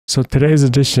So today's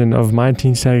edition of my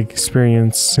teen tag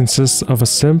experience consists of a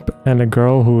simp and a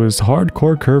girl who is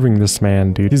hardcore curving this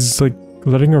man, dude. He's like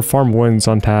letting her farm wins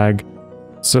on tag.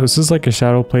 So this is like a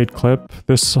shadow played clip.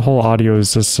 This whole audio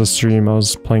is just a stream I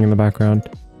was playing in the background.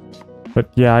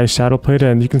 But yeah, I shadow played it,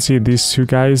 and you can see these two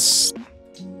guys.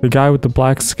 The guy with the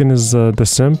black skin is the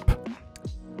simp.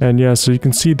 And yeah, so you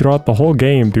can see throughout the whole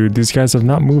game, dude, these guys have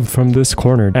not moved from this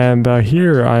corner. And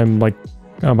here I'm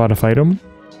about to fight him.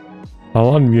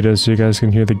 I'll unmute it so you guys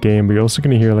can hear the game, but you're also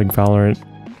gonna hear like Valorant,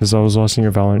 because I was watching a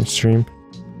Valorant stream.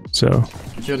 So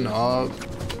you're not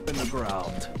in the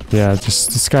ground. Yeah, just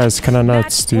this guy's kind of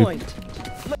nuts, dude.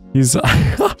 He's look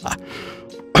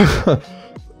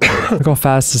how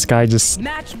fast this guy just.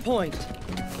 Match point.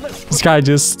 This guy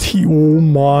just oh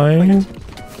my.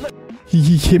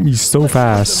 He hit me so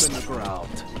fast.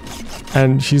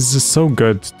 And she's just so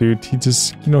good, dude. He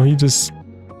just, he just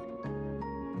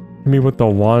hit me with the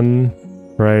one,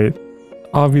 right?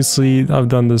 Obviously, I've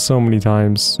done this so many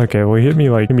times. Okay, well, he hit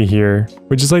me here,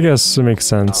 which is, I guess, it makes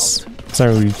sense. It's not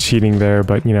really cheating there,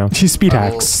 but he speed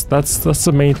hacks. That's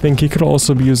the main thing. He could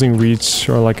also be using reach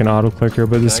or like an auto clicker,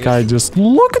 but this guy just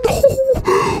look at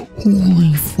the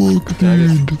holy fuck,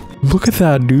 dude. Look at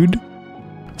that, dude.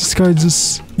 This guy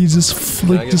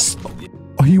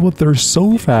he went there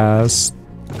so fast.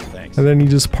 And then he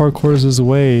just parkours his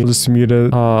way. I'll just mute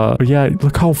it. But yeah,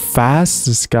 look how fast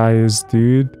this guy is,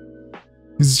 dude.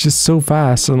 He's just so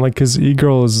fast, and like his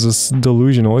e-girl is just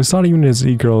delusional. It's not even his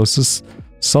e-girl, it's just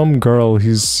some girl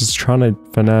he's just trying to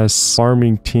finesse,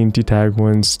 farming TNT tag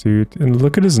wins, dude. And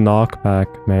look at his knockback,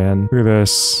 man. Look at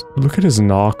this. Look at his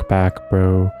knockback,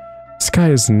 bro. This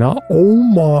guy is not. Oh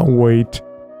my, wait.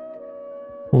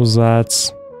 What was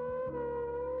that?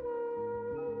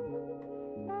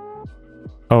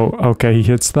 Oh, okay, he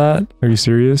hits that? Are you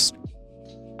serious?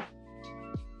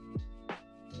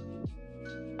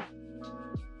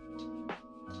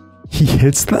 He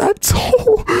hits that?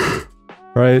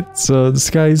 Right, so this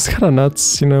guy, he's kind of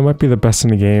nuts. Might be the best in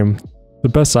the game. The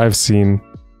best I've seen.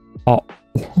 Oh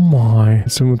my.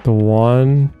 Hits him with the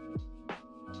one.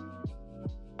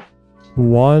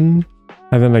 And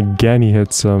then again he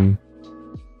hits him.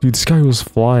 Dude, this guy was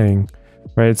flying.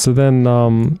 Right, so then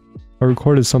I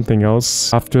recorded something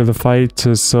else after the fight.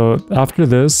 So after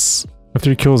this, after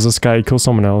he kills this guy, he kills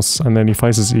someone else, and then he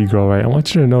fights his e-girl, right? I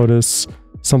want you to notice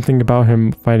something about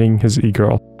him fighting his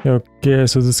e-girl. Okay,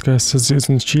 so this guy says he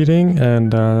isn't cheating,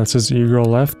 and that's his e-girl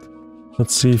left.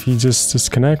 Let's see if he just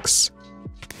disconnects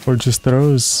or just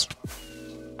throws.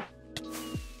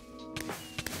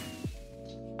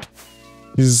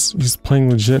 He's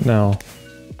playing legit now.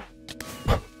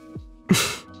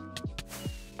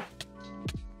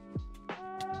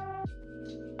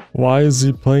 Why is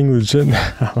he playing legit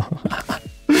now?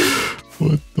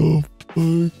 What the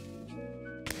fuck?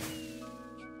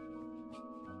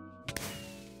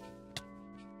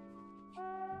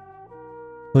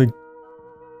 Like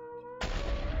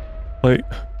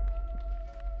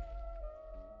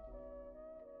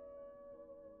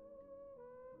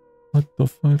what the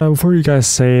fuck? Before you guys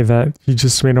say that he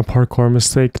just made a parkour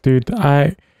mistake, dude,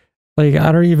 I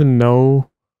don't even know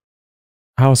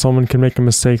how someone can make a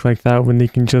mistake like that when they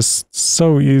can just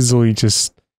so easily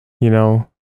just, do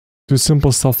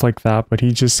simple stuff like that, but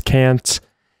he just can't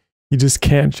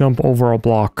jump over a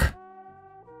block.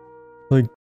 Like,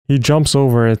 he jumps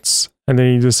over it, and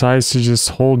then he decides to just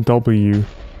hold W.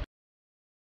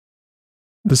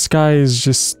 This guy is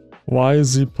just, why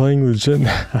is he playing legit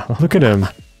now? Look at him.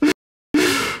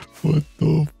 What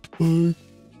the fuck?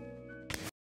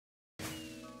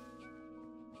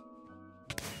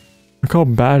 Look how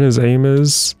bad his aim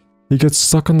is. He gets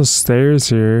stuck on the stairs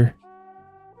here.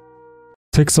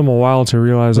 Takes him a while to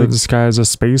realize that this guy has a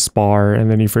space bar, and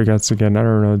then he forgets again. I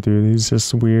don't know, dude. He's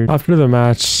just weird. After the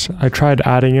match, I tried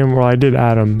adding him. Well, I did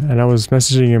add him, and I was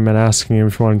messaging him and asking him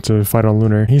if he wanted to fight on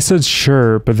Lunar. He said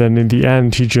sure, but then in the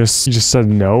end, he just said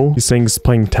no. He's saying he's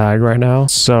playing tag right now.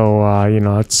 So,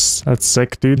 that's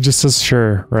sick, dude. He just says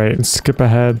sure, right? And skip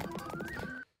ahead.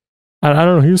 I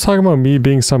don't know, he was talking about me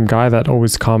being some guy that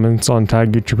always comments on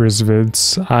tag YouTubers'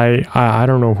 vids. I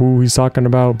don't know who he's talking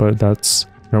about, but that's,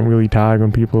 I don't really tag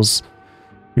on people's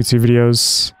YouTube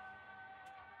videos.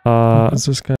 What's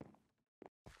this guy?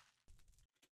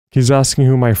 He's asking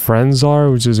who my friends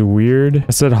are, which is weird.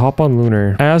 I said hop on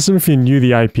Lunar. I asked him if he knew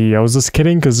the IP. I was just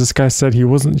kidding because this guy said he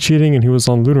wasn't cheating and he was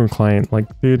on Lunar client. Like,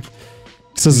 dude, he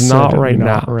says not right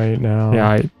now.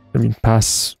 Yeah, I mean,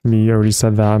 past me already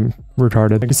said that. I'm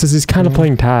retarded. He says he's kind of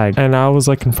playing tag, and I was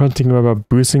like confronting him about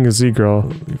boosting his e-girl.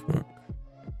 Holy fuck.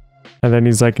 And then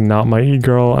he's like, not my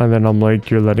e-girl. And then I'm like,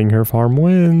 you're letting her farm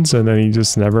wins. And then he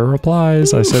just never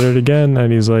replies. I said it again.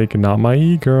 And he's like, not my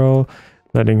e-girl,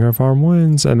 letting her farm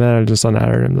wins. And then I just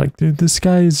unadded him. Like, dude, this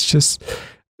guy is just...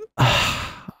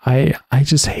 I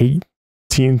just hate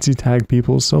TNT tag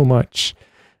people so much.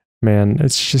 Man,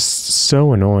 it's just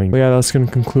so annoying. But yeah, that's gonna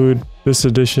conclude this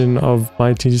edition of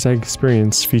my TNT tag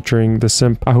experience featuring the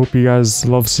simp. I hope you guys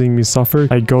love seeing me suffer.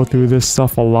 I go through this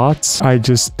stuff a lot. I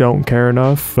just don't care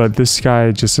enough. But this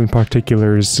guy just in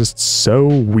particular is just so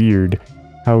weird.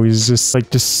 How he's just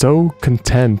like so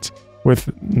content with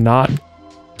not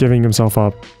giving himself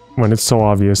up when it's so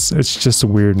obvious. It's just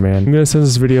weird, man. I'm gonna send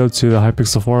this video to the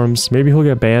Hypixel forums. Maybe he'll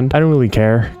get banned. I don't really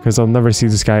care because I'll never see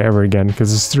this guy ever again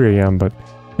because it's 3 AM, but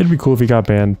it'd be cool if he got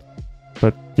banned.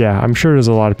 But yeah, I'm sure there's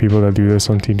a lot of people that do this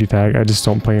on TNT tag. I just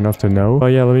don't play enough to know.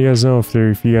 But yeah, let me guys know if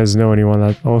you guys know anyone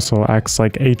that also acts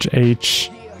like hhard,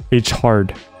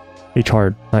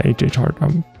 not hhard.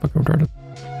 I'm fucking retarded.